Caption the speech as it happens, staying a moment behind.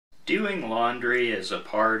Doing laundry is a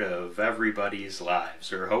part of everybody's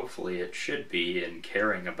lives, or hopefully it should be, in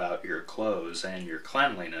caring about your clothes and your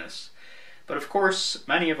cleanliness. But of course,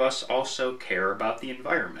 many of us also care about the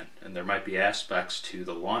environment, and there might be aspects to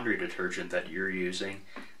the laundry detergent that you're using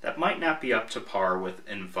that might not be up to par with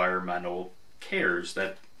environmental cares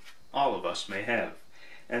that all of us may have.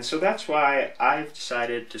 And so that's why I've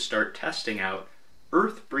decided to start testing out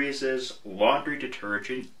Earth Breeze's laundry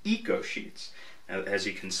detergent Eco Sheets. As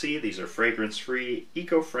you can see, these are fragrance-free,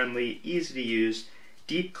 eco-friendly, easy-to-use,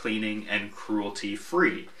 deep cleaning, and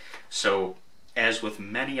cruelty-free. So, as with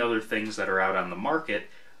many other things that are out on the market,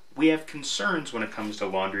 we have concerns when it comes to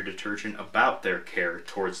laundry detergent about their care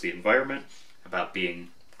towards the environment, about being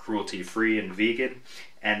cruelty-free and vegan,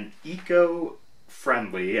 and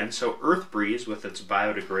eco-friendly. And so Earth Breeze, with its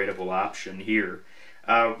biodegradable option here,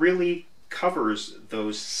 really covers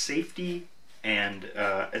those safety and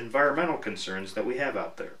environmental concerns that we have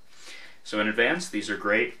out there. So in advance, these are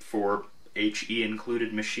great for HE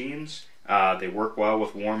included machines. They work well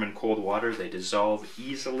with warm and cold water. They dissolve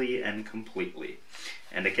easily and completely.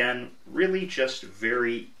 And again, really just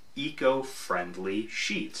very eco-friendly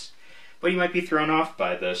sheets. But you might be thrown off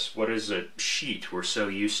by this. What is a sheet? We're so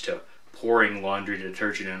used to pouring laundry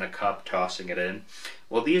detergent in a cup, tossing it in.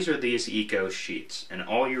 Well, these are these eco sheets, and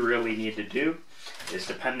all you really need to do is,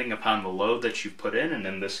 depending upon the load that you've put in, and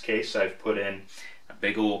in this case I've put in a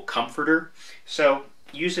big old comforter, so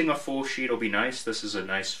using a full sheet will be nice. This is a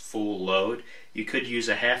nice full load. You could use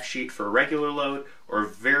a half sheet for a regular load, or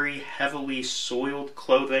very heavily soiled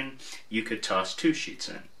clothing, you could toss 2 sheets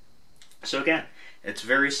in. So again, it's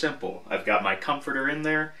very simple. I've got my comforter in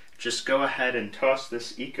there. Just go ahead and toss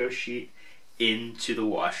this eco sheet into the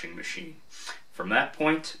washing machine. From that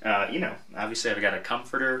point, obviously I've got a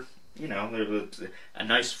comforter, a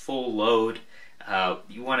nice full load.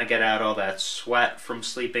 You want to get out all that sweat from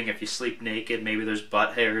sleeping. If you sleep naked, maybe there's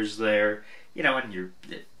butt hairs there, and your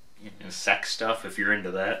sex stuff if you're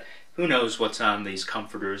into that. Who knows what's on these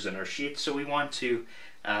comforters and our sheets, so we want to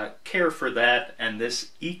care for that, and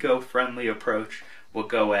this eco-friendly approach will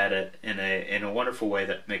go at it in a wonderful way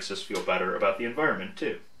that makes us feel better about the environment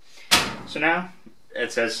too. So now,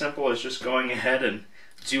 it's as simple as just going ahead and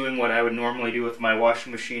doing what I would normally do with my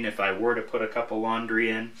washing machine if I were to put a cup of laundry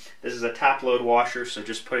in. This is a top load washer, so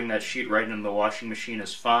just putting that sheet right into the washing machine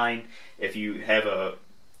is fine. If you have a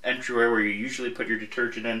entryway where you usually put your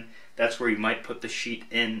detergent in, that's where you might put the sheet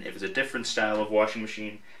in if it's a different style of washing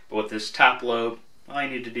machine. But with this top load, all you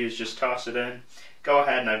need to do is just toss it in. Go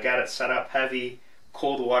ahead, and I've got it set up heavy.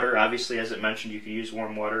 Cold water, obviously, as it mentioned, you could use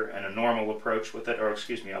warm water, and a normal approach with it, or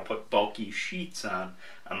excuse me, I'll put bulky sheets on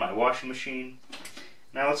my washing machine.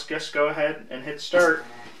 Now let's just go ahead and hit start,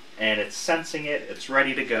 and it's sensing it, it's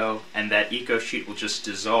ready to go, and that eco sheet will just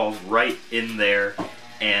dissolve right in there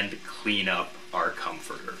and clean up our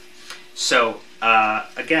comforter. So,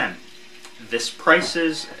 again, this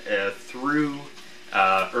prices through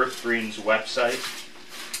Earth Breeze's website,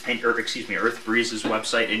 Earth Breeze's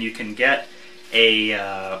website, and you can get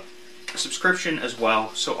a subscription as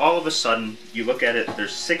well. So all of a sudden, you look at it,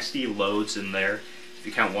 there's 60 loads in there, if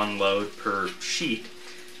you count 1 load per sheet.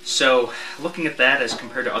 So looking at that as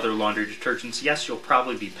compared to other laundry detergents, yes, you'll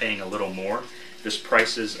probably be paying a little more. This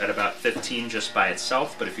price is at about $15 just by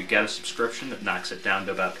itself, but if you get a subscription, it knocks it down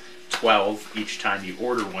to about $12 each time you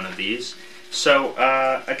order one of these. So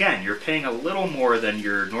again, you're paying a little more than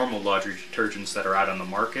your normal laundry detergents that are out on the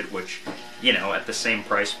market, which, at the same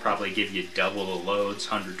price probably give you double the loads,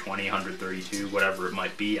 120, 132, whatever it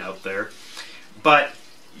might be out there. But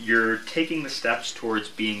you're taking the steps towards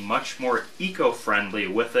being much more eco-friendly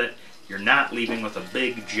with it. You're not leaving with a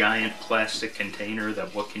big, giant plastic container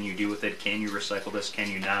that what can you do with it? Can you recycle this? Can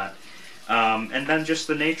you not? And then just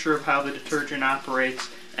the nature of how the detergent operates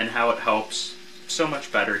and how it helps so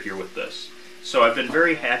much better here with this. So I've been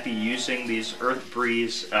very happy using these Earth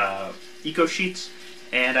Breeze Eco Sheets,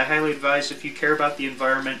 and I highly advise, if you care about the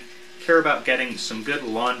environment, care about getting some good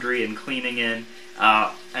laundry and cleaning in,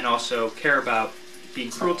 and also care about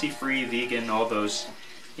being cruelty-free, vegan, all those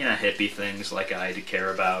hippie things like I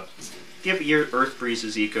care about, give your Earth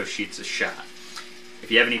Breeze's Eco Sheets a shot.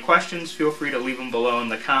 If you have any questions, feel free to leave them below in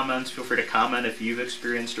the comments. Feel free to comment if you've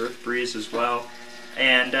experienced Earth Breeze as well.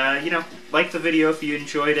 And, like the video if you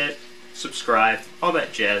enjoyed it, subscribe, all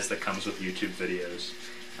that jazz that comes with YouTube videos.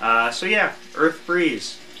 So yeah, Earth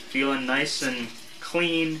Breeze, feeling nice and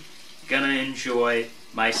clean, gonna enjoy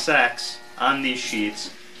my sex on these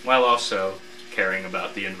sheets while also caring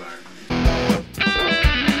about the environment.